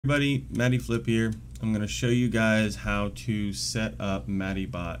Everybody, Matty Flip here. I'm going to show you guys how to set up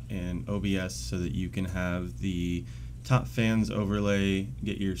MattyBot in OBS so that you can have the top fans overlay,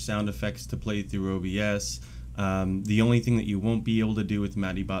 get your sound effects to play through OBS. The only thing that you won't be able to do with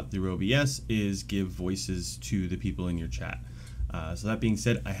MattyBot through OBS is give voices to the people in your chat. So that being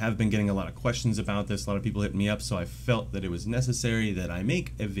said, I have been getting a lot of questions about this. A lot of people hit me up, so I felt that it was necessary that I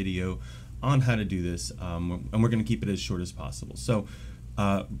make a video on how to do this, and we're going to keep it as short as possible. So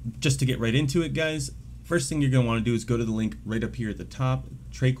just to get right into it, guys, first thing you're going to want to do is go to the link right up here at the top,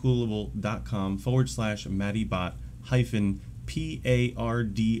 treycoolable.com/MattyBot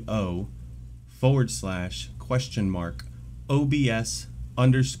PARDO / OBS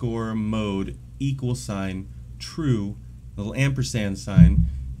 _ mode = true little ampersand sign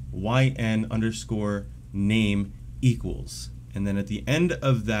YN _ name equals. And then at the end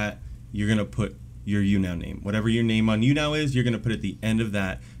of that, you're going to put your YouNow name. Whatever your name on YouNow is, you're going to put at the end of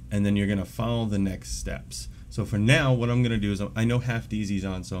that, and then you're going to follow the next steps. So for now, what I'm going to do is, I know Half Deezy's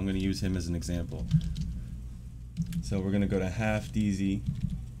on, so I'm going to use him as an example. So we're going to go to Half Deezy,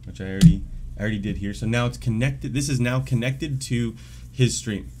 which I already did here. So now it's connected. This is now connected to his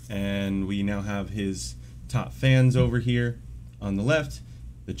stream, and we now have his top fans over here on the left.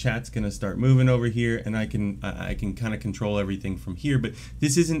 The chat's going to start moving over here, and I can kind of control everything from here, but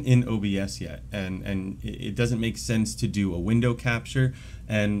this isn't in OBS yet, and it doesn't make sense to do a window capture.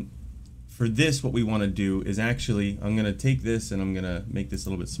 And for this, what we want to do is actually, I'm going to take this and I'm going to make this a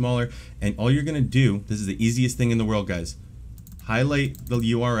little bit smaller, and all you're going to do, this is the easiest thing in the world, guys, highlight the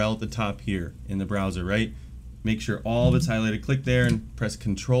URL at the top here in the browser, right? Make sure all of it's highlighted, click there and press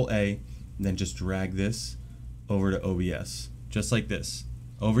Control-A, and then just drag this over to OBS, just like this.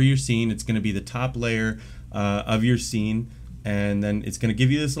 Over your scene, it's going to be the top layer of your scene, and then it's going to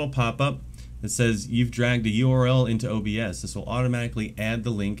give you this little pop-up that says you've dragged a URL into OBS. This will automatically add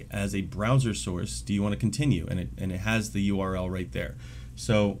the link as a browser source. Do you want to continue? And it has the URL right there.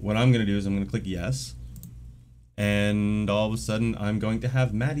 So what I'm going to do is I'm going to click yes, and all of a sudden I'm going to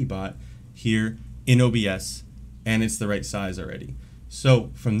have MattyBot here in OBS, and it's the right size already. So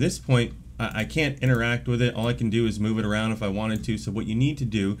from this point, I can't interact with it. All I can do is move it around if I wanted to. So what you need to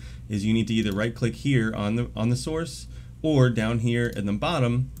do is you need to either right click here on the source, or down here at the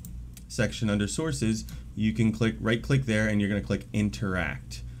bottom section under sources, you can right click there and you're going to click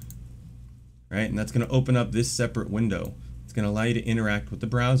interact. Right? And that's going to open up this separate window. It's going to allow you to interact with the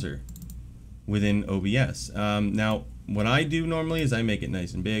browser within OBS. Now what I do normally is I make it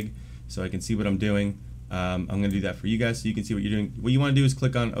nice and big so I can see what I'm doing. I'm going to do that for you guys so you can see what you're doing. What you want to do is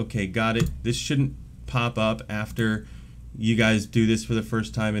click on OK, got it. This shouldn't pop up after you guys do this for the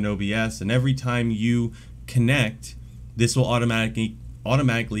first time in OBS, and every time you connect, this will automatically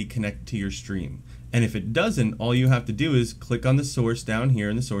connect to your stream. And if it doesn't, all you have to do is click on the source down here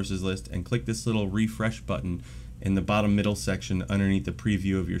in the sources list and click this little refresh button in the bottom middle section underneath the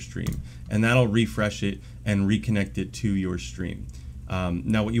preview of your stream, and that'll refresh it and reconnect it to your stream.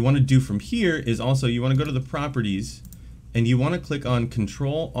 Now what you want to do from here is also you want to go to the properties and you want to click on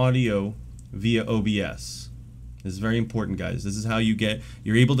Control Audio via OBS. This is very important, guys. This is how you're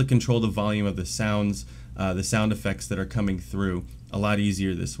able to control the volume of the sounds, the sound effects that are coming through a lot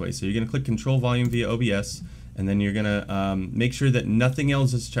easier this way. So you're going to click Control Volume via OBS, and then you're going to make sure that nothing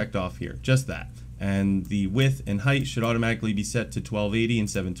else is checked off here, just that. And the width and height should automatically be set to 1280 and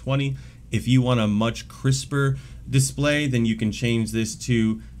 720. If you want a much crisper display, then you can change this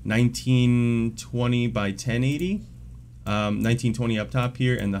to 1920 by 1080, 1920 up top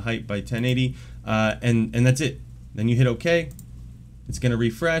here, and the height by 1080, and that's it. Then you hit OK. It's going to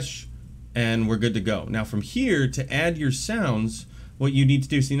refresh, and we're good to go. Now from here, to add your sounds, what you need to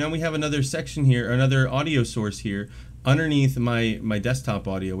do, see now we have another section here, another audio source here underneath my desktop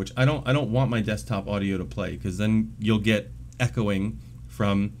audio, which I don't want my desktop audio to play, because then you'll get echoing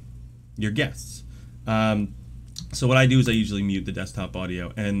from your guests. So what I do is I usually mute the desktop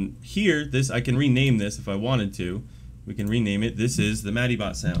audio, and here I can rename this if I wanted to. We can rename it. This is the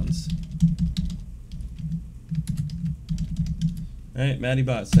MattyBot sounds. All right,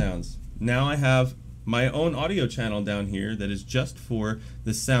 MattyBot sounds. Now I have my own audio channel down here that is just for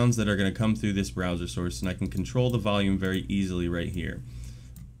the sounds that are going to come through this browser source, and I can control the volume very easily right here.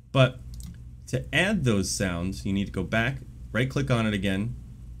 But to add those sounds, you need to go back, right click on it again,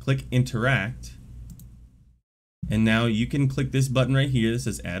 click interact, and now you can click this button right here that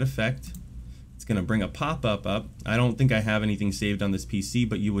says add effect. It's going to bring a pop-up up. I don't think I have anything saved on this PC,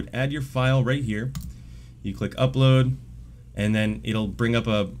 but you would add your file right here. You click upload, and then it'll bring up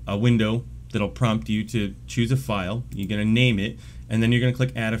a window that'll prompt you to choose a file. You're going to name it, and then you're going to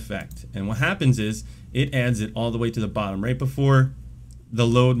click add effect. And what happens is it adds it all the way to the bottom, right before the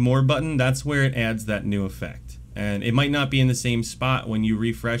load more button, that's where it adds that new effect. And it might not be in the same spot when you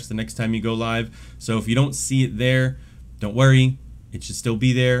refresh the next time you go live. So if you don't see it there, don't worry. It should still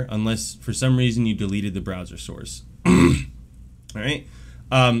be there unless for some reason you deleted the browser source. All right.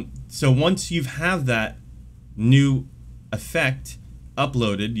 So once you have that new effect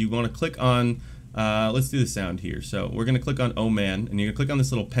uploaded, you want to click on, let's do the sound here. So we're going to click on Oh Man, and you're going to click on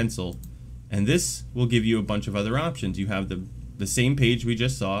this little pencil, and this will give you a bunch of other options. You have the same page we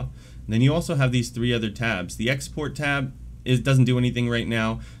just saw, and then you also have these 3 other tabs. The export tab doesn't do anything right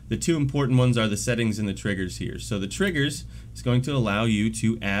now. The 2 important ones are the settings and the triggers here. So the triggers is going to allow you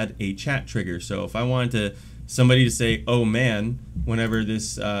to add a chat trigger. So if I wanted somebody to say "Oh man" whenever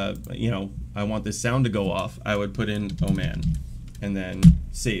this, I want this sound to go off, I would put in "Oh man" and then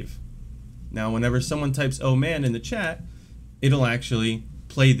save. Now whenever someone types "Oh man" in the chat, it'll actually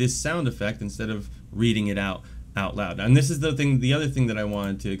play this sound effect instead of reading it out loud. And this is the other thing that I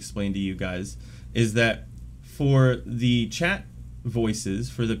wanted to explain to you guys is that for the chat voices,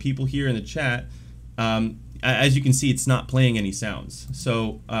 for the people here in the chat, as you can see, it's not playing any sounds.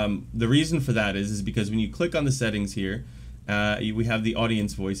 So the reason for that is because when you click on the settings here, we have the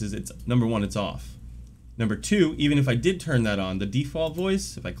audience voices. It's number 1, it's off. Number 2, even if I did turn that on, the default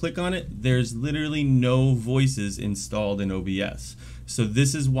voice, if I click on it, there's literally no voices installed in OBS. So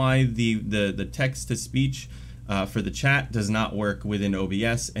this is why the text-to-speech for the chat does not work within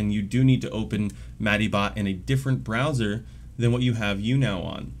OBS, and you do need to open MattyBot in a different browser than what you have YouNow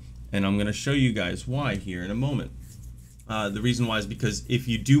on. And I'm going to show you guys why here in a moment. The reason why is because if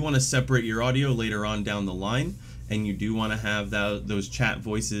you do want to separate your audio later on down the line, and you do want to have those chat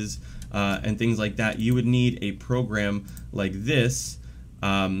voices and things like that, you would need a program like this,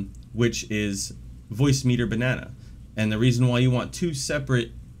 which is Voicemeeter Banana. And the reason why you want 2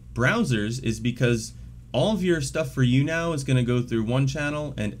 separate browsers is because all of your stuff for YouNow is going to go through one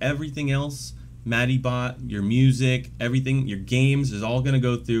channel, and everything else, MattyBot, your music, everything, your games, is all going to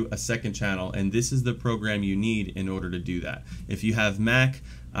go through a second channel, and this is the program you need in order to do that. If you have Mac,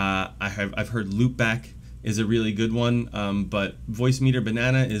 I've heard Loopback is a really good one, but Voicemeeter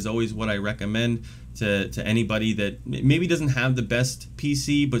Banana is always what I recommend to anybody that maybe doesn't have the best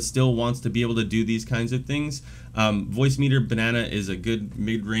PC but still wants to be able to do these kinds of things. Voicemeeter Banana is a good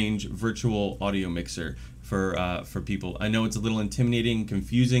mid-range virtual audio mixer for people. I know it's a little intimidating,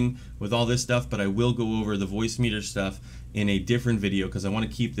 confusing with all this stuff, but I will go over the Voicemeeter stuff in a different video because I want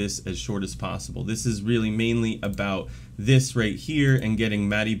to keep this as short as possible. This is really mainly about this right here and getting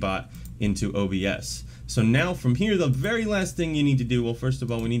MattyBot into OBS. So now from here, the very last thing you need to do, well, first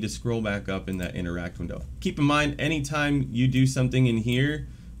of all, we need to scroll back up in that interact window. Keep in mind, anytime you do something in here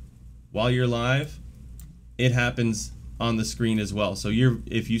while you're live, it happens on the screen as well. So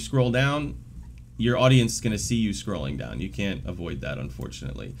if you scroll down, your audience is going to see you scrolling down. You can't avoid that,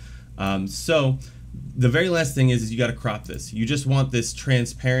 unfortunately. So the very last thing is you got to crop this. You just want this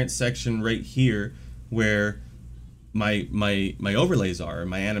transparent section right here where my overlays are,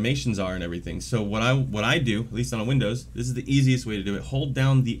 my animations are, and everything. So what I do, at least on a Windows, this is the easiest way to do it. Hold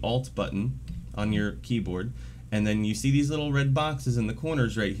down the Alt button on your keyboard, and then you see these little red boxes in the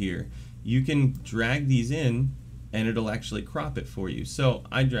corners right here. You can drag these in, and it'll actually crop it for you. So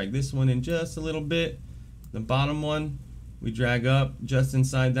I drag this one in just a little bit. The bottom one, we drag up just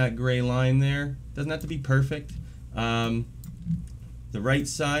inside that gray line there. Doesn't have to be perfect. The right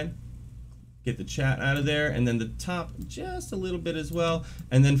side, get the chat out of there, and then the top just a little bit as well.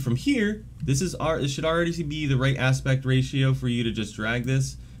 And then from here, this should already be the right aspect ratio for you to just drag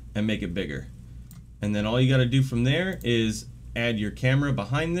this and make it bigger. And then all you got to do from there is add your camera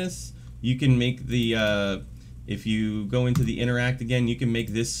behind this. You can make the if you go into the interact again, you can make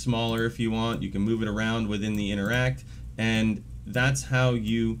this smaller if you want. You can move it around within the interact, and that's how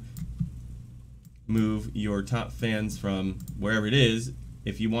you move your top fans from wherever it is.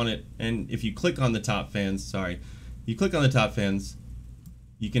 If you want it, and if you click on the top fans, you click on the top fans,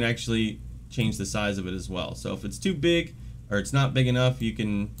 you can actually change the size of it as well. So if it's too big or it's not big enough, you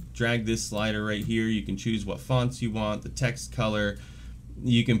can drag this slider right here. You can choose what fonts you want, the text color.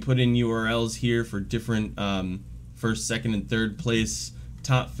 You can put in URLs here for different first, second, and third place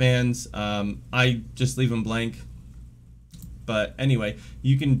top fans. I just leave them blank. But anyway,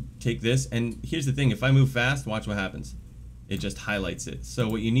 you can take this, and here's the thing. If I move fast, watch what happens. It just highlights it. So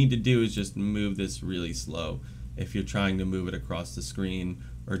what you need to do is just move this really slow if you're trying to move it across the screen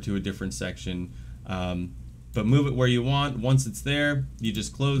or to a different section. But move it where you want. Once it's there, you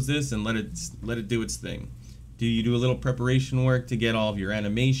just close this and let it do its thing. You do a little preparation work to get all of your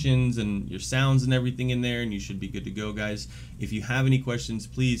animations and your sounds and everything in there, and you should be good to go, guys. If you have any questions,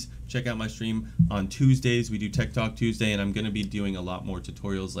 please check out my stream on Tuesdays. We do Tech Talk Tuesday, and I'm going to be doing a lot more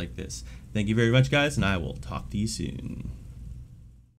tutorials like this. Thank you very much, guys, and I will talk to you soon.